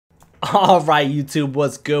All right, YouTube,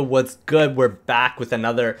 what's good? What's good? We're back with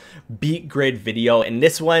another Beatgrid video, and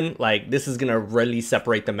this one, this is gonna really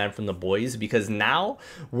separate the men from the boys because now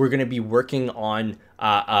we're gonna be working on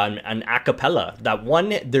an acapella. That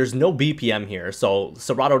one, there's no BPM here, so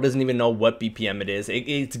Serato doesn't even know what BPM it is.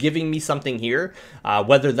 It's giving me something here,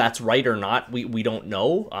 whether that's right or not, we don't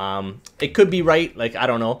know. It could be right, I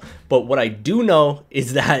don't know. But what I do know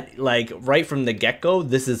is that, right from the get-go,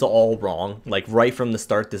 this is all wrong. Right from the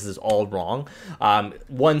start, this is all wrong.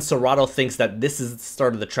 One, Serato thinks that this is the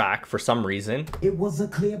start of the track for some reason. It was a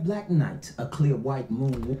clear black night, a clear white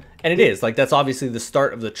moon. And it is, that's obviously the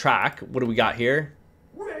start of the track. What do we got here?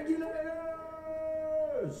 Regulators,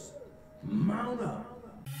 mount up.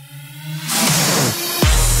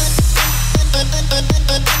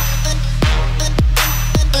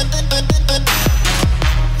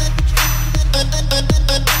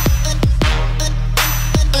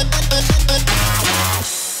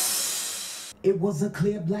 It was a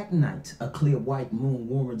clear black night, a clear white moon.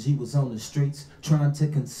 Warren G was on the streets trying to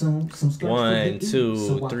consume some skirts. 1,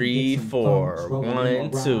 2, 3, 4.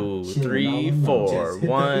 1, 2, 3, 4.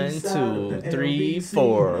 1, 2, 3,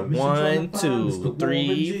 4. 1, 2,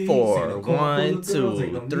 3, 4. 1,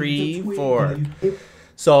 2, 3, 4.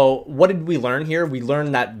 So what did we learn here? We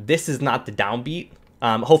learned that this is not the downbeat.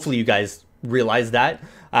 Hopefully you guys realize that.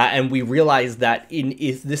 And we realized that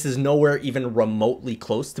this is nowhere even remotely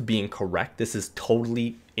close to being correct. This is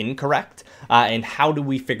totally incorrect. And how do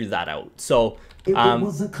we figure that out? So it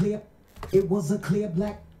was a clear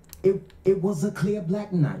black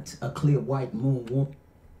night, a clear white moon.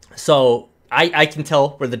 So I can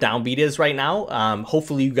tell where the downbeat is right now.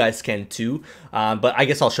 Hopefully you guys can too. But I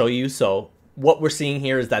guess I'll show you. So what we're seeing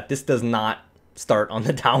here is that this does not start on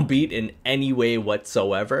the downbeat in any way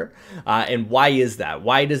whatsoever. And why is that?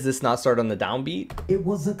 Why does this not start on the downbeat? It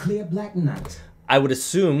was a clear black night. I would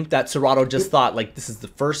assume that Serato just thought this is the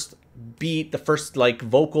first beat, the first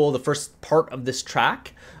vocal, the first part of this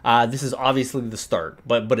track. This is obviously the start,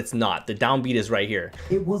 but it's not. The downbeat is right here.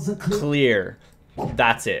 It was a clear.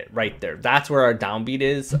 That's it right there. That's where our downbeat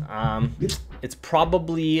is. It's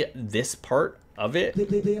probably this part of it.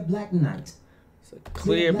 Clear black night.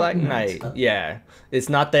 Clear black night. Yeah, it's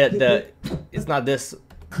not that it's not this.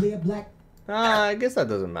 Clear black. I guess that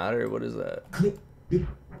doesn't matter. What is that?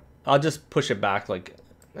 I'll just push it back.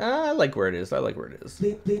 I like where it is. I like where it is.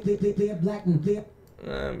 Clear black and clear.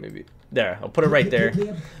 Maybe there. I'll put it right there.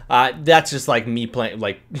 That's just me playing,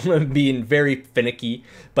 being very finicky.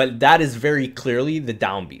 But that is very clearly the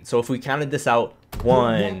downbeat. So if we counted this out.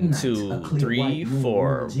 1, 2, 3,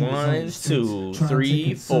 4. 1, 2,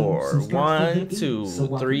 3, 4. 1, 2,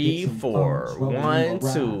 3, 4. 1,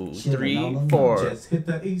 2, 3, 4.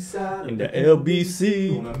 In the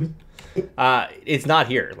LBC. It's not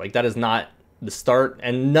here. That is not the start,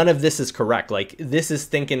 and none of this is correct. This is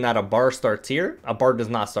thinking that a bar starts here. A bar does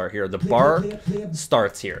not start here. The bar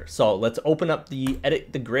starts here. So let's open up the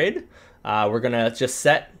edit the grid. We're gonna just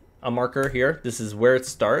set a marker here. This is where it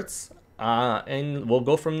starts. And we'll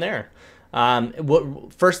go from there.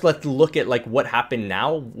 First, let's look at what happened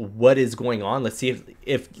now. What is going on? Let's see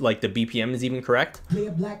if the BPM is even correct.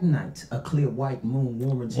 Clear black night, a clear white moon.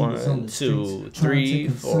 1, 2, 3,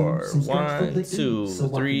 4. 1, 2,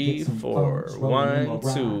 3, 4. 1,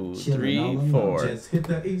 2, 3, 4.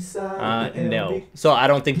 No. So I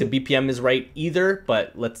don't think the BPM is right either.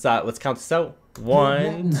 But let's count this out.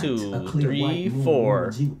 1, 2, 3,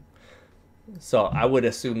 4. So I would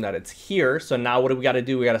assume that it's here. So now what do we got to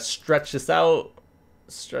do? We got to stretch this out.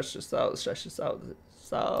 Stretch this out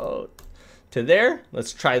to there.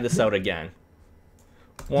 Let's try this out again.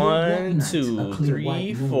 1, 2,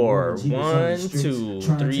 3, 4. 1, 2,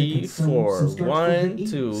 3, 4. 1,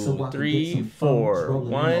 2, 3, 4.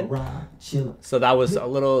 1. So that was a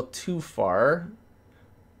little too far.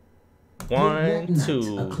 1,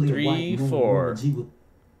 2, 3, 4.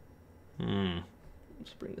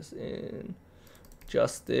 Let's bring this in.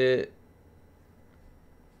 Adjust it.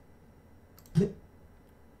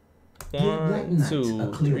 1,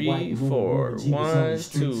 2, 3, 4. 1,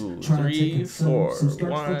 2, 3, 4.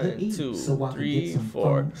 1, 2, 3,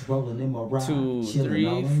 4. 2,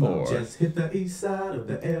 3, 4. Just hit the east side of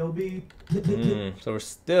the LB. So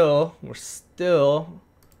we're still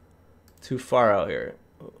too far out here.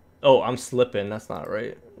 Oh, I'm slipping. That's not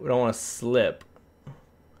right. We don't want to slip.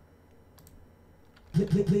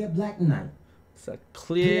 Clear black night. It's a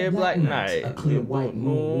clear black night. A clear white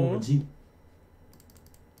moon.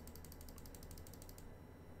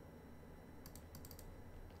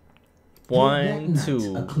 1,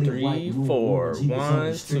 2, 3, 4.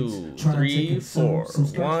 1, 2, 3, 4.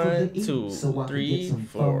 1, 2, 3,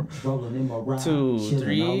 4. 2,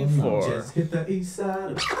 3, 4.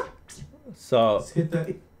 So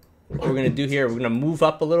what we're gonna do here, we're gonna move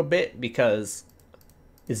up a little bit because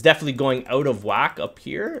it's definitely going out of whack up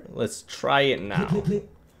here. Let's try it now.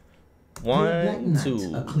 1,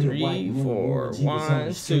 2, 3, 4.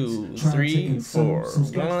 1, 2, 3, 4.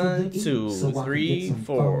 1, 2, 3,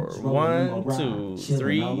 4. 1, 2,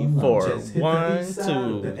 3, 4. 1,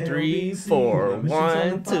 2, 3, 4.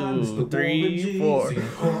 1, 2, 3, 4.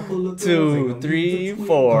 2, 3,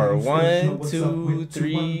 4. 1, 2,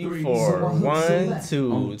 3, 4. 1,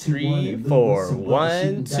 2, 3, 4.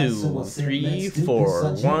 1, 2, 3,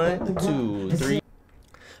 4. 1, 2, 3.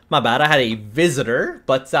 My bad, I had a visitor,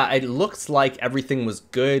 but it looks like everything was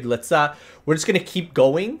good. We're just gonna keep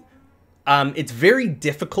going. It's very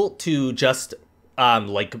difficult to just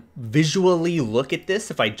like visually look at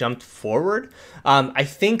this if I jumped forward. I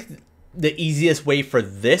think the easiest way for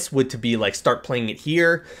this would to be like start playing it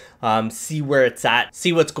here, see where it's at,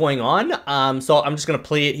 see what's going on. So I'm just gonna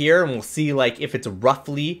play it here and we'll see like if it's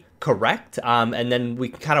roughly correct, and then we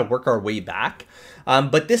can kind of work our way back.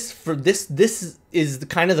 But this is the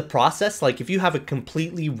kind of the process. Like if you have a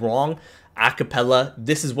completely wrong acapella,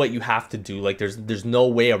 this is what you have to do. Like there's no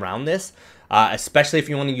way around this. Especially if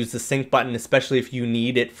you want to use the sync button, especially if you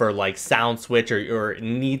need it for like sound switch or it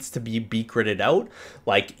needs to be beatgridded out.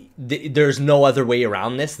 Like there's no other way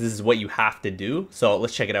around this. This is what you have to do. So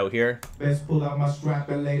let's check it out here. Best pull out my strap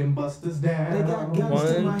and lay them busters down.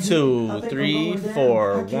 1, 2, 3,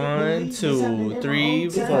 4. 1, 2, 3,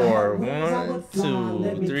 4. 1,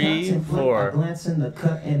 2, 3, 4.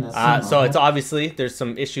 So it's obviously there's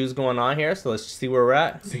some issues going on here. So let's see where we're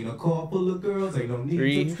at. 3, 4.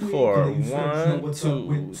 1,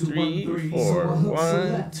 2, 3, 4.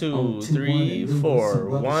 1, 2, 3, 4.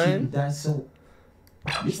 1.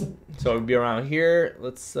 So it'll be around here.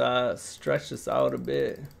 Let's stretch this out a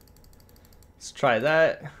bit. Let's try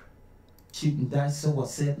that. Shooting dice, so I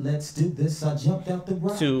said, let's do this. I jumped out the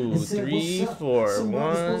rock 2, 3, 4.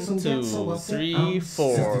 1, 2, 3,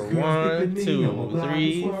 4. 1, 2,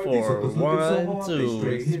 3, 4. 1,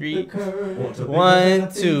 2, 3.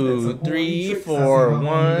 1, 2, 3, 4.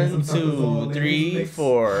 1, 2, 3,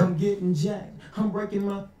 4. I'm getting jacked. I'm breaking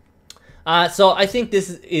my. So I think this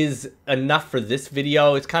is enough for this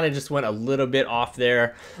video. It's kind of just went a little bit off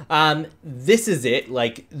there. This is it.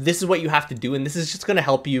 Like, this is what you have to do, and this is just going to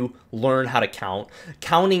help you learn how to count.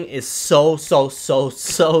 Counting is so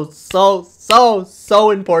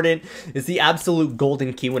important. It's the absolute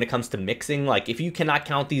golden key when it comes to mixing. Like, if you cannot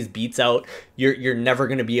count these beats out, you're never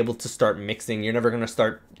going to be able to start mixing. You're never going to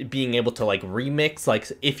start being able to like remix.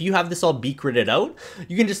 Like, if you have this all beatgridded out,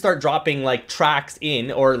 you can just start dropping like tracks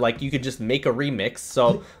in, or like you could just make a remix.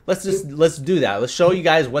 So let's do that. Let's show you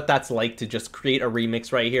guys what that's like to just create a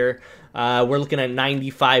remix right here. We're looking at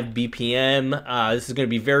 95 BPM. This is going to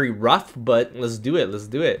be very rough, but let's do it. Let's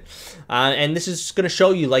do it. And this is just going to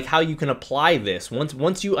show you like how you can apply this.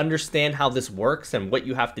 Once you understand how this works and what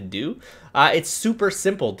you have to do, it's super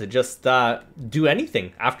simple to just do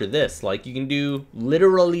anything after this. Like, you can do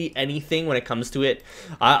literally anything when it comes to it.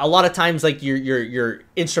 A lot of times, like your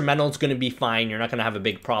instrumental is going to be fine. You're not going to have a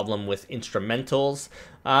big problem with instrumentals.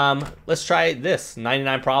 Let's try this,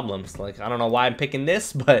 99 problems. Like, I don't know why I'm picking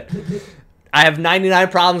this, but I have 99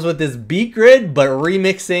 problems with this beatgrid, but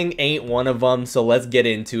remixing ain't one of them. So let's get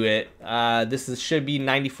into it. Should be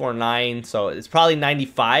 94.9, so it's probably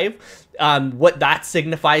 95. What that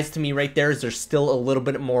signifies to me right there is there's still a little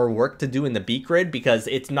bit more work to do in the beatgrid, because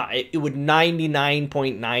it would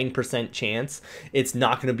 99.9% chance it's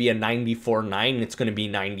not going to be a 94.9. It's going to be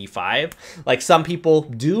 95. Like, some people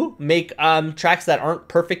do make tracks that aren't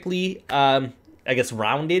perfectly I guess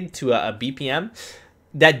rounded to a BPM.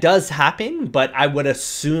 That does happen, but I would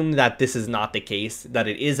assume that this is not the case, that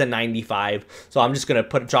it is a 95. So I'm just going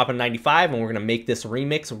to drop a 95, and we're going to make this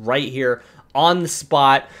remix right here on the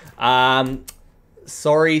spot.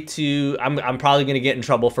 Sorry to, I'm probably going to get in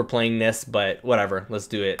trouble for playing this, but whatever. Let's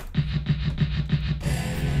do it.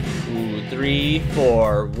 2, 3,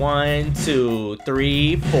 4. 1, 2,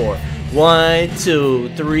 3, 4. 1, 2,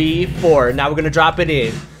 3, 4. Now we're going to drop it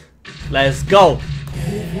in. Let's go.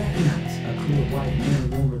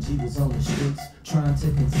 On the streets, trying to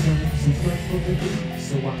consume some stuff for the beat,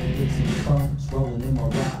 so I can get some phones rolling in my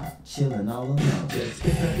ride, chilling all alone. Just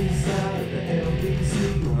hit the east side of the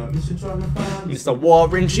LBC on a mission trying to find Mr.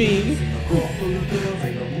 Warren G. A car full of girls,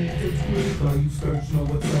 ain't no need to squeeze. All you search know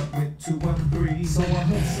what's up with 2, 1, 3. So I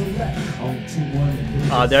hit select on 2, 1, and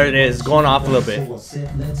 3. Oh, there it is, going off a little bit. So I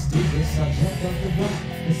said, let's do this. I jumped up the rock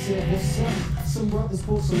and said, what's up? Some brothers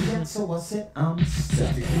pulled some gas, so I said, I'm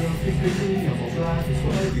stuck. The girl picked me, I'm gonna fly this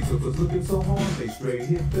way. These suckers looking so hard, they straight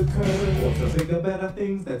hit the curve. Want to bigger, better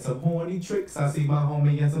things, that's some horny tricks. I see my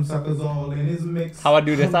homie and some suckers all in his mix. How I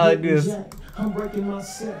do this? How I do this? I'm breaking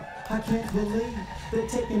myself. I can't believe they're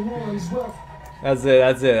taking Warren's wealth. That's it.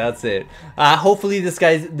 That's it. That's it. Hopefully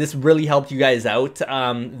this really helped you guys out.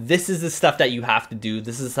 This is the stuff that you have to do.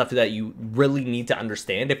 This is the stuff that you really need to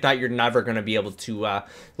understand. If not, you're never going to be able to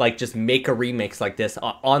like just make a remix like this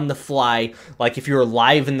on the fly. Like if you're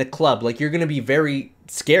live in the club, like you're going to be very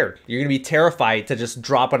scared. You're going to be terrified to just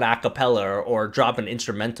drop an acapella or drop an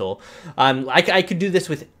instrumental. I could do this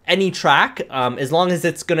with any track as long as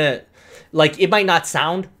it's going to, like, it might not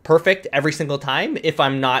sound perfect every single time if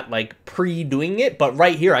I'm not like pre-doing it, but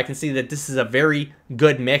right here I can see that this is a very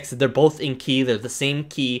good mix. They're both in key, they're the same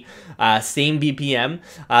key, same BPM.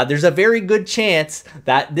 There's a very good chance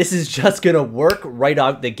that this is just gonna work right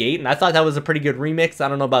out the gate, and I thought that was a pretty good remix. I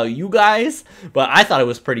don't know about you guys, but I thought it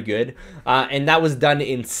was pretty good. And that was done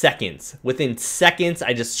in seconds. Within seconds,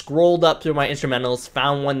 I just scrolled up through my instrumentals,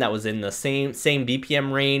 found one that was in the same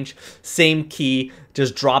BPM range, same key,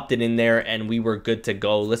 just dropped it in there, and we were good to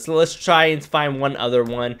go. Let's try and find one other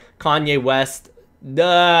one. Kanye West.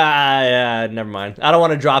 Never mind. I don't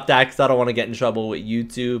want to drop that because I don't want to get in trouble with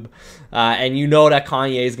YouTube. And you know that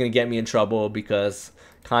Kanye is going to get me in trouble because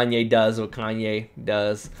Kanye does what Kanye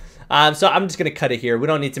does. So I'm just going to cut it here. We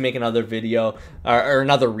don't need to make another video or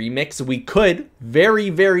another remix. We could very,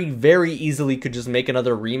 very, very easily could just make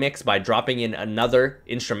another remix by dropping in another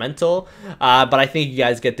instrumental. But I think you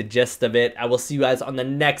guys get the gist of it. I will see you guys on the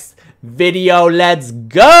next video. Let's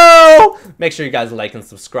go! Make sure you guys like and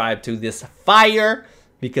subscribe to this fire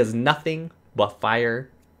because nothing but fire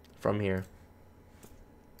from here.